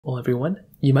Well, everyone,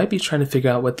 you might be trying to figure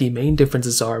out what the main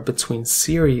differences are between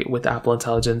Siri with Apple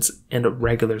Intelligence and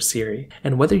regular Siri,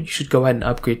 and whether you should go ahead and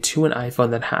upgrade to an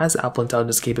iPhone that has Apple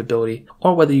Intelligence capability,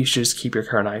 or whether you should just keep your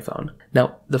current iPhone.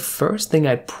 Now, the first thing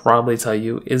I'd probably tell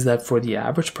you is that for the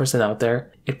average person out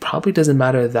there, it probably doesn't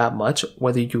matter that much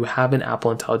whether you have an Apple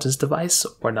Intelligence device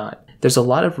or not. There's a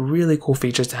lot of really cool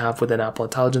features to have within Apple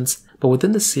Intelligence, but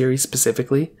within the Siri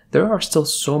specifically, there are still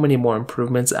so many more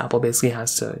improvements Apple basically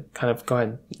has to kind of go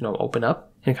ahead and open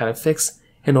up and kind of fix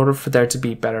in order for there to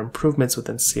be better improvements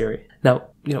within Siri. Now,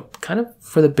 kind of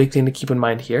for the big thing to keep in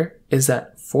mind here is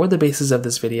that for the basis of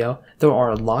this video, there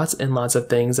are lots and lots of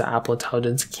things that Apple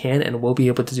Intelligence can and will be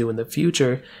able to do in the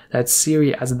future that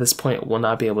Siri as of this point will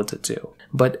not be able to do.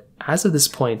 But as of this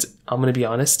point, I'm going to be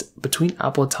honest, between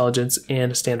Apple Intelligence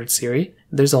and standard Siri,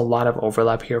 there's a lot of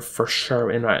overlap here for sure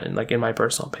in my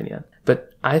personal opinion.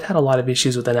 But I've had a lot of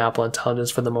issues within Apple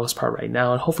Intelligence for the most part right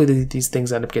now, and hopefully these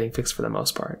things end up getting fixed for the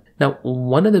most part. Now,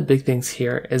 one of the big things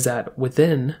here is that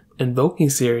within invoking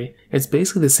Siri, it's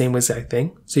basically the same exact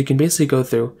thing. So you can basically go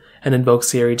through and invoke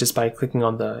Siri just by clicking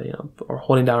on the, or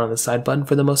holding down on the side button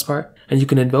for the most part. And you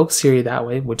can invoke Siri that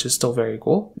way, which is still very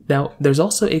cool. Now, there's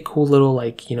also a cool little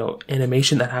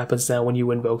animation that happens now when you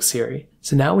invoke Siri.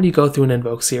 So now when you go through and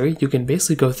invoke Siri, you can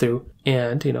basically go through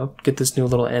and, get this new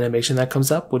little animation that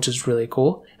comes up, which is really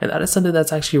cool. And that is something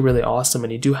that's actually really awesome.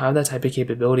 And you do have that type of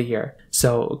capability here.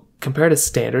 So compared to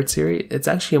standard Siri, it's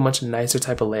actually a much nicer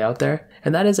type of layout there.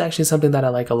 And that is actually something that I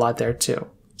like a lot there too.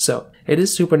 So it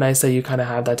is super nice that you kind of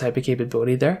have that type of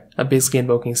capability there of basically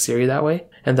invoking Siri that way.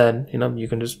 And then, you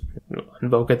can just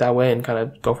invoke it that way and kind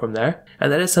of go from there.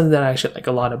 And that is something that I actually like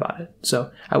a lot about it.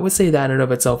 So I would say that in and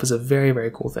of itself is a very,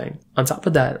 very cool thing. On top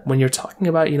of that, when you're talking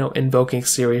about, invoking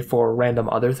Siri for random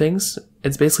other things,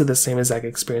 it's basically the same exact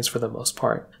experience for the most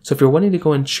part. So if you're wanting to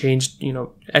go and change,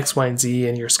 X, Y, and Z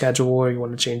in your schedule, or you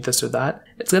want to change this or that,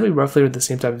 it's going to be roughly the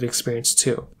same type of experience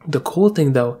too. The cool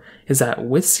thing though is that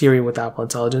with Siri with Apple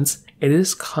Intelligence, it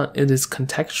is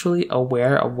contextually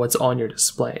aware of what's on your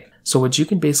display. So what you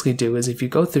can basically do is if you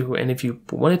go through and if you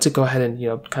wanted to go ahead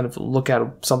and, kind of look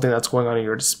at something that's going on in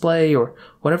your display or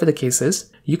whatever the case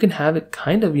is, you can have it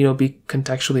kind of, be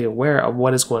contextually aware of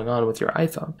what is going on with your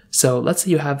iPhone. So let's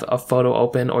say you have a photo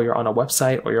open or you're on a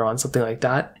website or you're on something like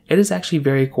that. It is actually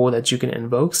very cool that you can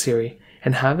invoke Siri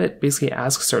and have it basically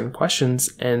ask certain questions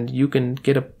and you can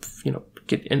get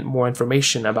more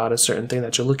information about a certain thing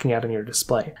that you're looking at on your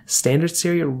display. Standard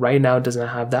Siri right now doesn't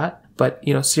have that, but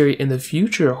Siri in the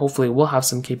future hopefully will have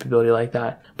some capability like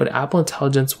that. But Apple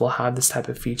Intelligence will have this type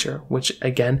of feature, which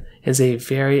again is a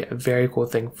very, very cool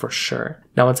thing for sure.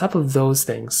 Now on top of those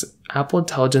things, Apple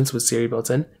Intelligence with Siri built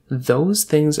in, those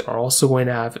things are also going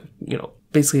to have,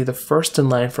 basically the first in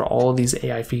line for all of these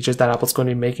AI features that Apple's going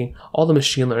to be making, all the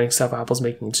machine learning stuff Apple's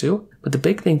making too. But the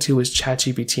big thing too is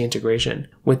ChatGPT integration.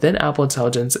 Within Apple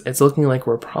Intelligence, it's looking like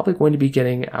we're probably going to be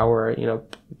getting our,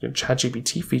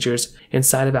 ChatGPT features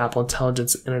inside of Apple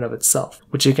Intelligence in and of itself,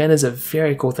 which again is a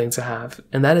very cool thing to have.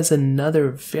 And that is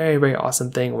another very, very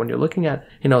awesome thing when you're looking at,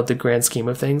 the grand scheme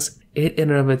of things. It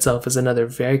in and of itself is another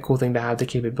very cool thing to have the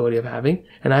capability of having.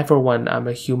 And I, for one, I'm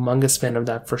a humongous fan of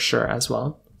that for sure as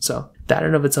well. So that in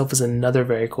and of itself is another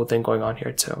very cool thing going on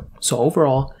here too. So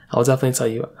overall, I'll definitely tell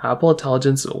you, Apple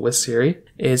Intelligence with Siri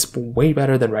is way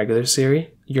better than regular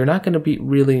Siri. You're not going to be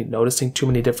really noticing too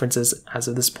many differences as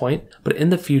of this point, but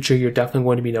in the future, you're definitely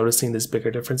going to be noticing these bigger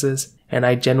differences. And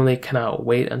I genuinely cannot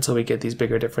wait until we get these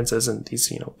bigger differences and these,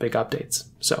 big updates.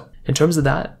 So in terms of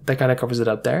that kind of covers it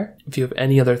up there. If you have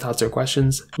any other thoughts or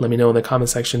questions, let me know in the comment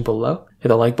section below. Hit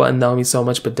the like button, that would mean so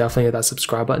much, but definitely hit that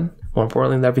subscribe button. More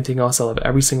importantly than everything else, I love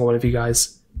every single one of you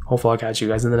guys. Hopefully I'll catch you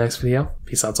guys in the next video.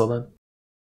 Peace out till then.